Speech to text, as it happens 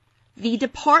The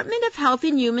Department of Health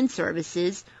and Human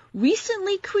Services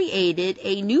recently created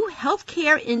a new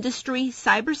healthcare industry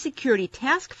cybersecurity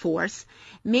task force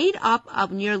made up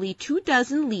of nearly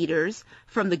 24 leaders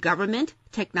from the government,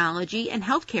 technology, and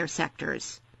healthcare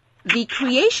sectors. The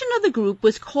creation of the group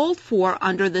was called for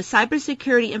under the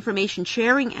Cybersecurity Information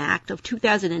Sharing Act of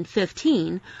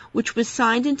 2015, which was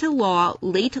signed into law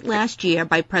late last year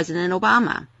by President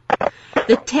Obama.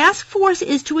 The task force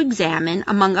is to examine,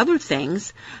 among other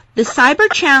things, the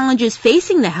cyber challenges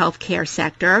facing the healthcare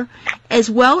sector, as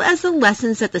well as the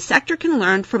lessons that the sector can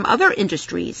learn from other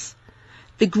industries.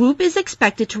 The group is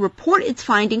expected to report its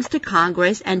findings to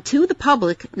Congress and to the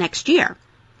public next year.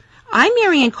 I'm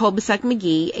Marianne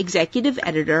Kolbasuk-McGee, Executive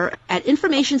Editor at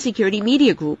Information Security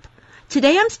Media Group.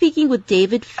 Today I'm speaking with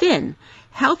David Finn,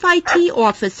 Health IT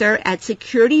Officer at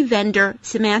security vendor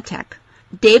Symantec.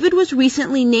 David was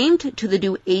recently named to the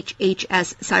new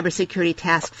HHS Cybersecurity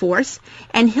Task Force,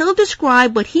 and he'll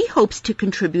describe what he hopes to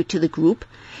contribute to the group,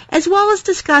 as well as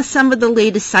discuss some of the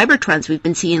latest cyber trends we've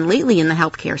been seeing lately in the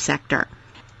healthcare sector.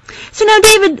 So now,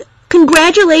 David,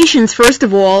 congratulations, first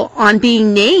of all, on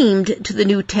being named to the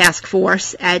new task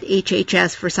force at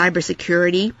HHS for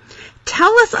cybersecurity.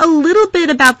 Tell us a little bit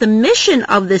about the mission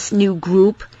of this new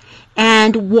group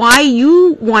and why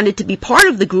you wanted to be part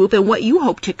of the group and what you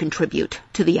hope to contribute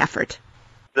to the effort.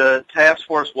 The task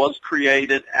force was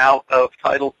created out of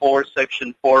Title IV,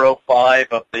 Section 405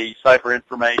 of the Cyber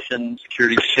Information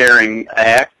Security Sharing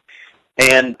Act.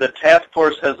 And the task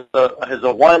force has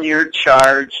a one-year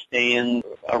charge and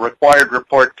a required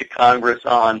report to Congress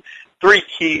on three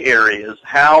key areas: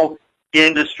 how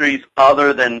industries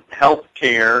other than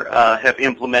healthcare have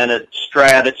implemented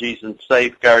strategies and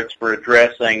safeguards for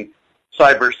addressing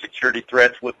cybersecurity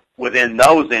threats within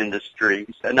those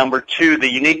industries. And number two, the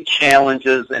unique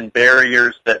challenges and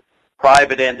barriers that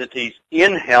private entities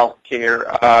in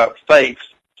healthcare face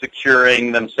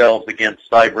securing themselves against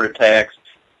cyber attacks.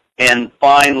 And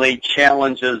finally,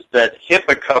 challenges that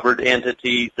HIPAA-covered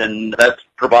entities, and that's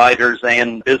providers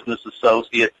and business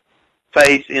associates,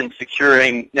 face in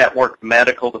securing networked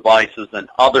medical devices and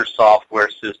other software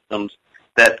systems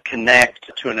that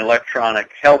connect to an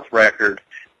electronic health record.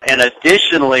 And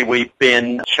additionally, we've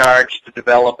been charged to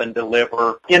develop and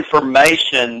deliver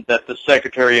information that the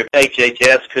Secretary of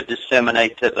HHS could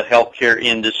disseminate to the healthcare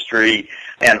industry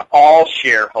and all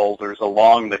shareholders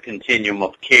along the continuum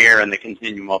of care and the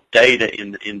continuum of data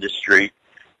in the industry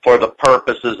for the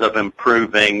purposes of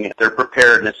improving their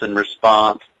preparedness and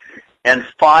response. And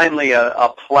finally,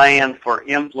 a plan for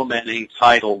implementing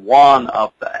Title I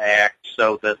of the Act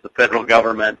so that the federal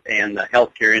government and the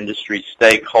healthcare industry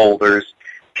stakeholders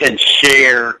can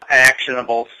share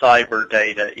actionable cyber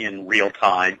data in real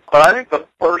time. But I think the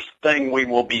first thing we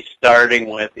will be starting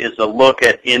with is a look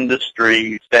at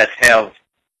industries that have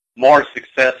more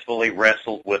successfully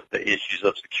wrestled with the issues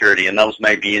of security, and those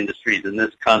may be industries in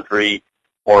this country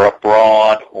or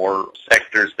abroad or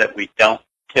sectors that we don't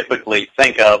typically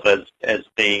think of as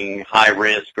being high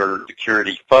risk or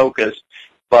security focused,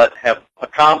 but have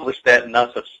accomplished that and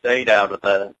thus have stayed out of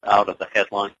the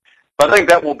headline. I think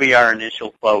that will be our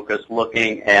initial focus,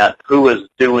 looking at who is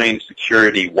doing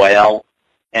security well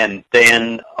and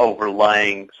then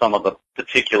overlaying some of the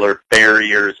particular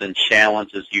barriers and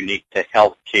challenges unique to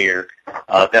healthcare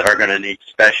that are going to need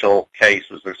special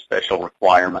cases or special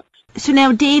requirements. So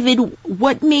now, David,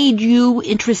 what made you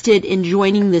interested in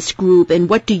joining this group, and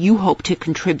what do you hope to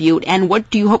contribute, and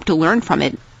what do you hope to learn from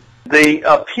it? The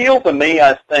appeal to me,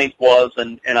 I think, was,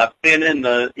 and I've been in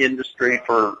the industry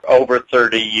for over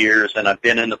 30 years, and I've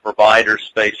been in the provider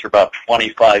space for about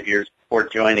 25 years before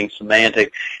joining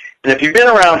Symantec. And if you've been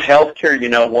around healthcare, you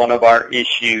know one of our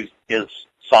issues is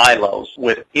silos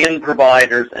within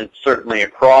providers and certainly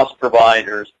across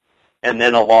providers, and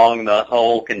then along the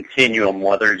whole continuum,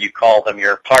 whether you call them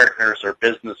your partners or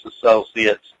business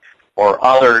associates or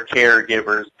other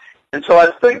caregivers. And so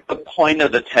I think the point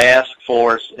of the task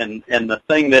force and the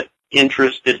thing that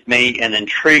interested me and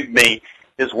intrigued me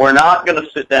is we're not going to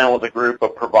sit down with a group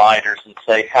of providers and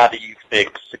say, how do you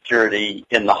fix security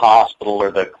in the hospital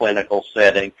or the clinical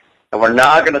setting? And we're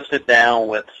not going to sit down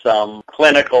with some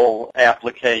clinical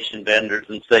application vendors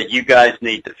and say, you guys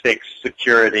need to fix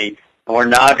security. And we're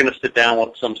not going to sit down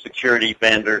with some security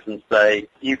vendors and say,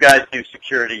 you guys do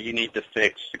security, you need to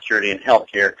fix security in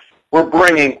healthcare. We're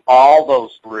bringing all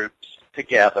those groups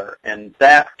together, and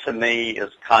that, to me,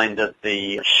 is kind of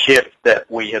the shift that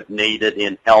we have needed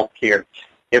in healthcare.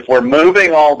 If we're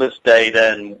moving all this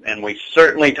data, and we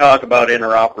certainly talk about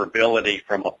interoperability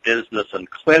from a business and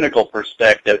clinical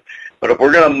perspective, but if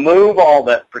we're going to move all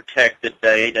that protected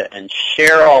data and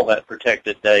share all that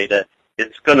protected data,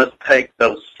 it's going to take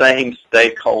those same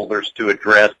stakeholders to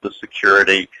address the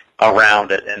security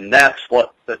around it. And that's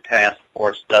what the task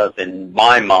force does in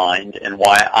my mind and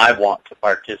why I want to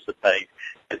participate.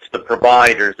 It's the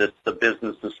providers, it's the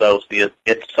business associates,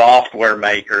 it's software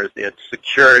makers, it's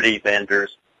security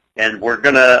vendors, and we're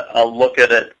going to look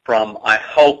at it from, I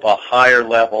hope, a higher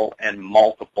level and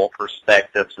multiple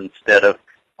perspectives instead of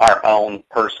our own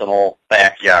personal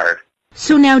backyard.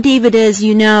 So now, David, as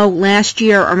you know, last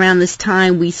year around this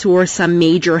time we saw some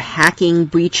major hacking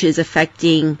breaches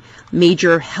affecting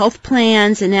major health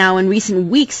plans, and now in recent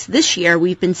weeks this year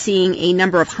we've been seeing a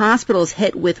number of hospitals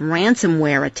hit with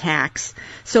ransomware attacks.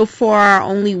 So far,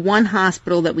 only one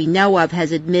hospital that we know of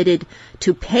has admitted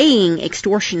to paying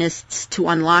extortionists to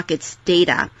unlock its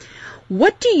data.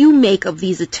 What do you make of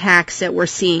these attacks that we're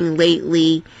seeing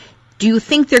lately? Do you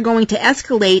think they're going to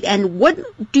escalate, and what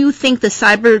do you think the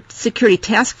Cybersecurity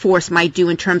Task Force might do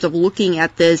in terms of looking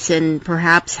at this and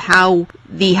perhaps how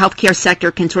the healthcare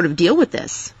sector can sort of deal with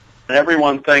this?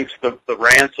 Everyone thinks the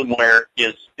ransomware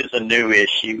is a new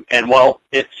issue, and while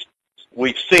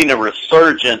we've seen a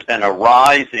resurgence and a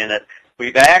rise in it,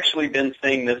 we've actually been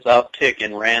seeing this uptick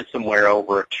in ransomware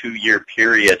over a 2-year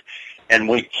period, and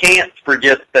we can't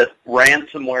forget that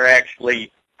ransomware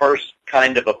actually first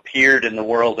kind of appeared in the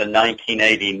world in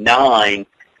 1989,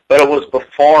 but it was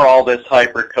before all this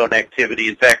hyperconnectivity.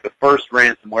 In fact, the first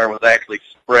ransomware was actually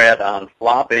spread on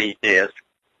floppy disks.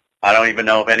 I don't even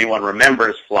know if anyone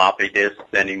remembers floppy disks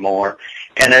anymore.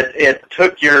 And it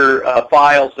took your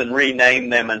files and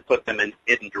renamed them and put them in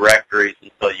hidden directories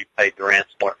until you paid the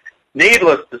ransomware.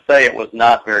 Needless to say, it was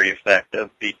not very effective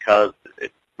because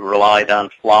it relied on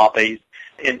floppies.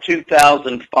 In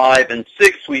 2005 and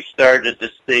 2006, we started to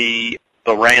see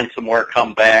the ransomware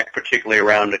come back, particularly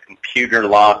around the computer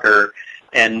locker.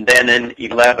 And then in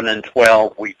 2011 and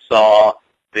 2012, we saw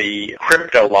the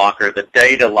crypto locker, the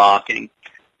data locking.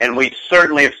 And we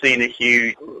certainly have seen a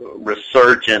huge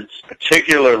resurgence,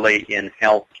 particularly in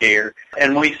healthcare.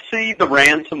 And we see the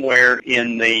ransomware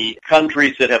in the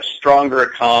countries that have stronger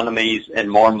economies and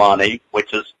more money,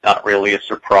 which is not really a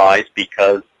surprise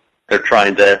because they're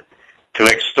trying to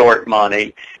extort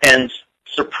money. And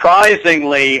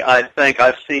surprisingly, I think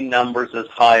I've seen numbers as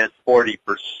high as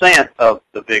 40% of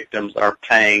the victims are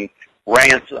paying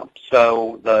ransom.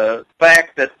 So the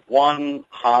fact that one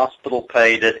hospital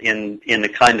paid it in a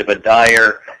kind of a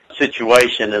dire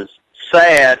situation is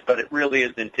sad, but it really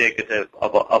is indicative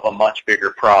of a much bigger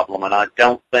problem. And I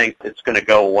don't think it's going to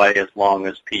go away as long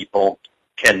as people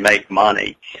can make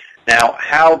money. Now,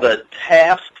 how the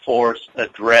task force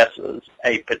addresses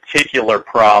a particular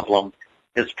problem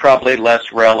is probably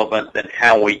less relevant than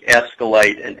how we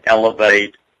escalate and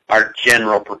elevate our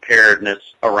general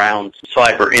preparedness around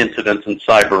cyber incidents and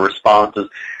cyber responses.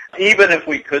 Even if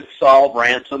we could solve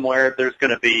ransomware, there's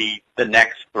going to be the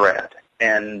next threat.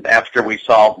 And after we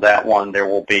solve that one, there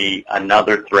will be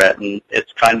another threat. And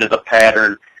it's kind of the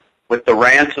pattern with the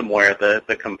ransomware.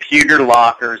 The computer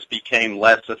lockers became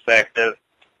less effective,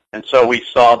 and so we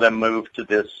saw them move to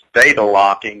this data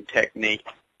locking technique.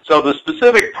 So the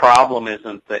specific problem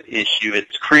isn't the issue.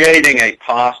 It's creating a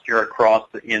posture across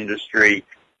the industry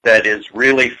that is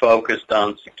really focused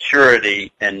on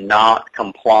security and not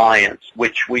compliance,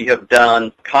 which we have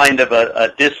done kind of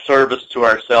a disservice to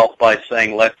ourselves by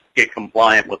saying, let's get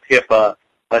compliant with HIPAA,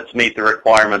 let's meet the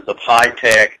requirements of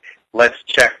high-tech, let's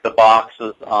check the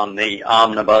boxes on the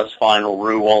omnibus final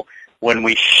rule, when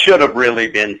we should have really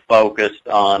been focused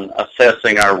on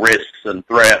assessing our risks and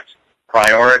threats,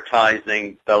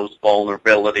 prioritizing those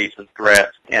vulnerabilities and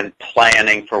threats, and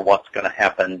planning for what's going to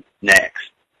happen next.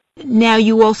 Now,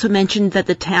 you also mentioned that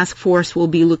the task force will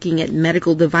be looking at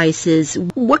medical devices.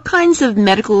 What kinds of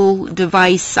medical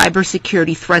device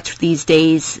cybersecurity threats these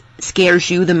days scares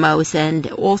you the most? And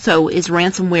also, is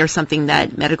ransomware something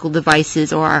that medical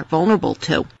devices are vulnerable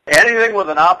to? Anything with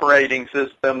an operating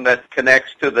system that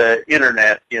connects to the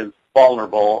Internet is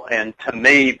vulnerable, and to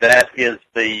me, that is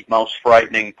the most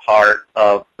frightening part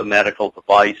of the medical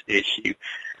device issue.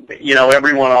 You know,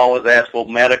 everyone always asks, will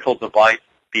medical devices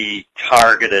be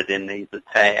targeted in these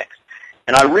attacks?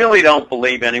 And I really don't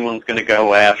believe anyone's going to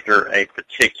go after a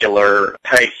particular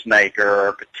pacemaker or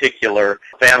a particular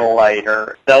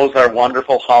ventilator. Those are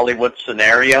wonderful Hollywood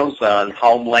scenarios. On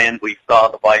Homeland, we saw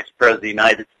the Vice President of the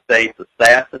United States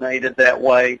assassinated that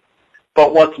way.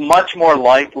 But what's much more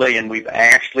likely, and we've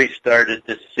actually started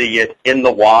to see it in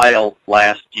the wild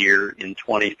last year in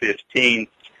 2015,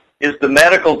 is the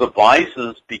medical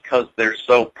devices, because they're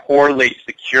so poorly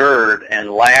secured and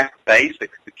lack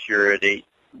basic security,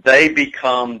 they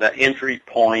become the entry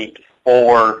point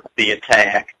for the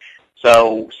attack.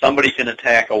 So somebody can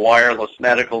attack a wireless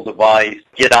medical device,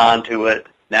 get onto it.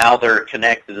 Now they're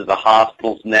connected to the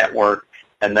hospital's network,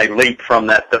 and they leap from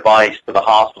that device to the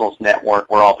hospital's network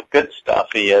where all the good stuff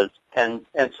is. And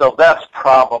so that's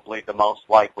probably the most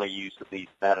likely use of these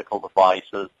medical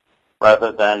devices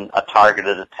rather than a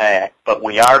targeted attack. But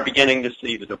we are beginning to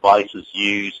see the devices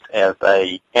used as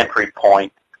a entry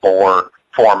point for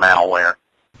malware.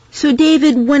 So,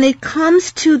 David, when it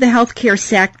comes to the healthcare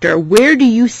sector, where do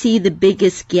you see the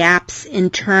biggest gaps in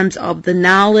terms of the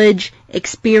knowledge,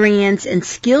 experience, and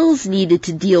skills needed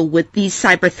to deal with these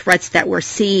cyber threats that we're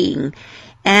seeing?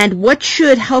 And what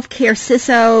should healthcare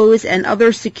CISOs and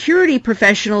other security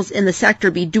professionals in the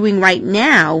sector be doing right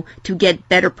now to get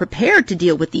better prepared to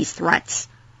deal with these threats?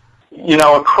 You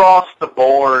know, across the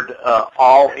board,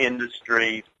 all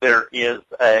industries, there is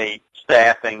a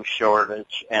staffing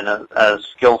shortage and a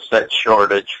skill set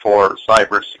shortage for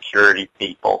cybersecurity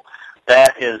people.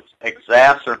 That is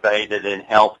exacerbated in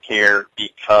healthcare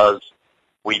because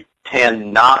we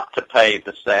tend not to pay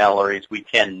the salaries, we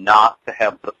tend not to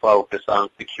have the focus on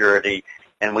security,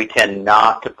 and we tend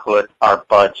not to put our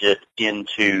budget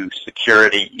into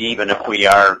security even if we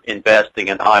are investing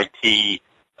in IT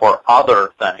for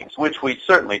other things, which we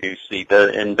certainly do see.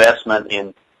 The investment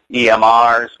in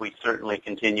EMRs, we certainly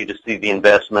continue to see the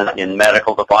investment in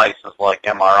medical devices like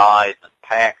MRIs and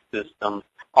PACS systems,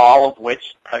 all of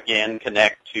which, again,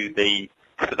 connect to the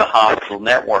hospital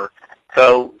network.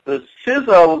 So the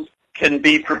CISOs can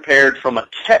be prepared from a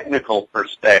technical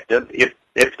perspective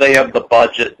if they have the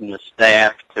budget and the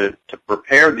staff to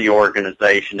prepare the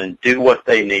organization and do what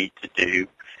they need to do.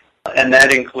 And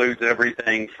that includes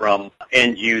everything from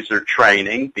end-user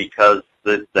training, because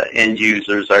the end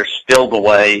users are still the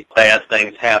way bad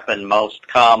things happen most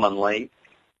commonly.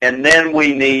 And then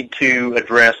we need to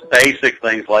address basic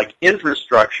things like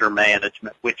infrastructure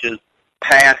management, which is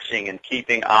patching and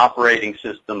keeping operating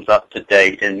systems up to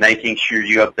date and making sure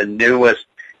you have the newest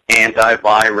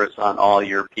antivirus on all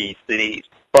your PCs.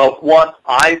 But what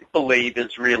I believe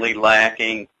is really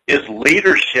lacking is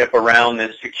leadership around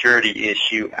this security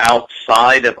issue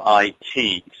outside of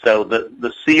IT. So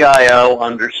the CIO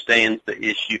understands the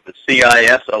issue. The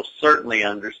CISO certainly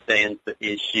understands the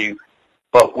issue.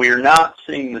 But we're not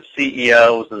seeing the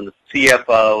CEOs and the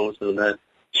CFOs and the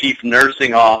chief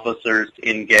nursing officers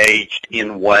engaged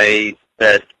in ways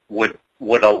that would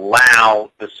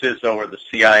allow the CISO or the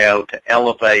CIO to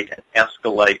elevate and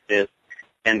escalate this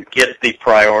and get the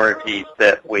priorities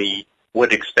that we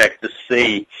would expect to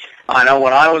see. I know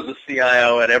when I was a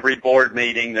CIO, at every board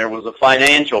meeting there was a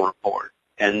financial report,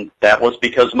 and that was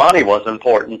because money was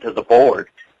important to the board.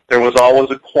 There was always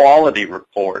a quality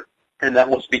report, and that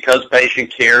was because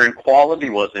patient care and quality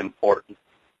was important.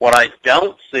 What I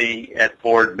don't see at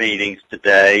board meetings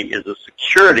today is a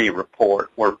security report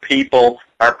where people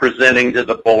are presenting to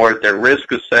the board their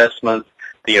risk assessments,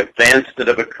 the events that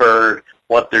have occurred,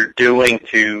 what they're doing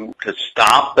to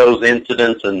stop those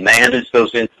incidents and manage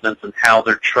those incidents, and how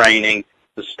they're training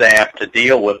the staff to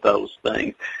deal with those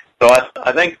things. So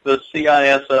I think the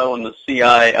CISO and the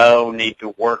CIO need to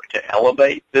work to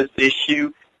elevate this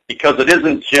issue, because it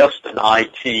isn't just an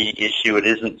IT issue, it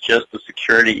isn't just a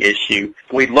security issue.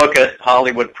 We look at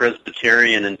Hollywood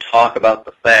Presbyterian and talk about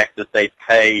the fact that they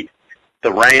paid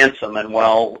the ransom, and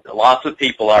while lots of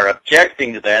people are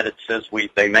objecting to that, it says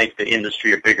they make the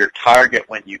industry a bigger target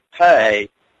when you pay.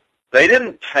 They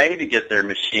didn't pay to get their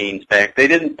machines back. They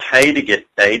didn't pay to get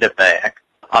data back.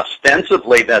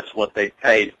 Ostensibly, that's what they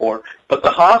paid for, but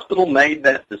the hospital made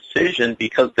that decision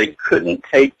because they couldn't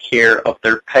take care of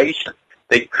their patients.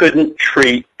 They couldn't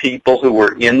treat people who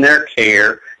were in their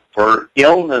care for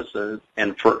illnesses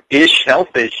and for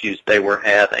health issues they were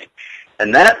having.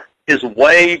 And that is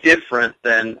way different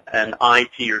than an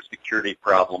IT or security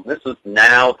problem. This is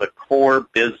now the core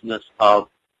business of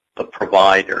the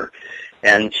provider.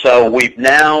 And so we've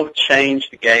now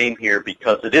changed the game here,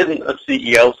 because it isn't a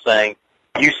CEO saying,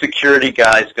 you security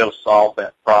guys go solve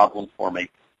that problem for me.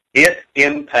 It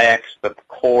impacts the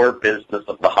core business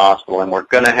of the hospital, and we're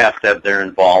going to have their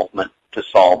involvement to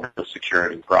solve the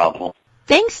security problem.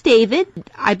 Thanks, David.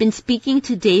 I've been speaking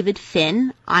to David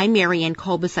Finn. I'm Marianne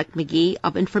Kolbasuk-McGee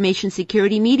of Information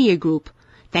Security Media Group.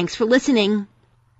 Thanks for listening.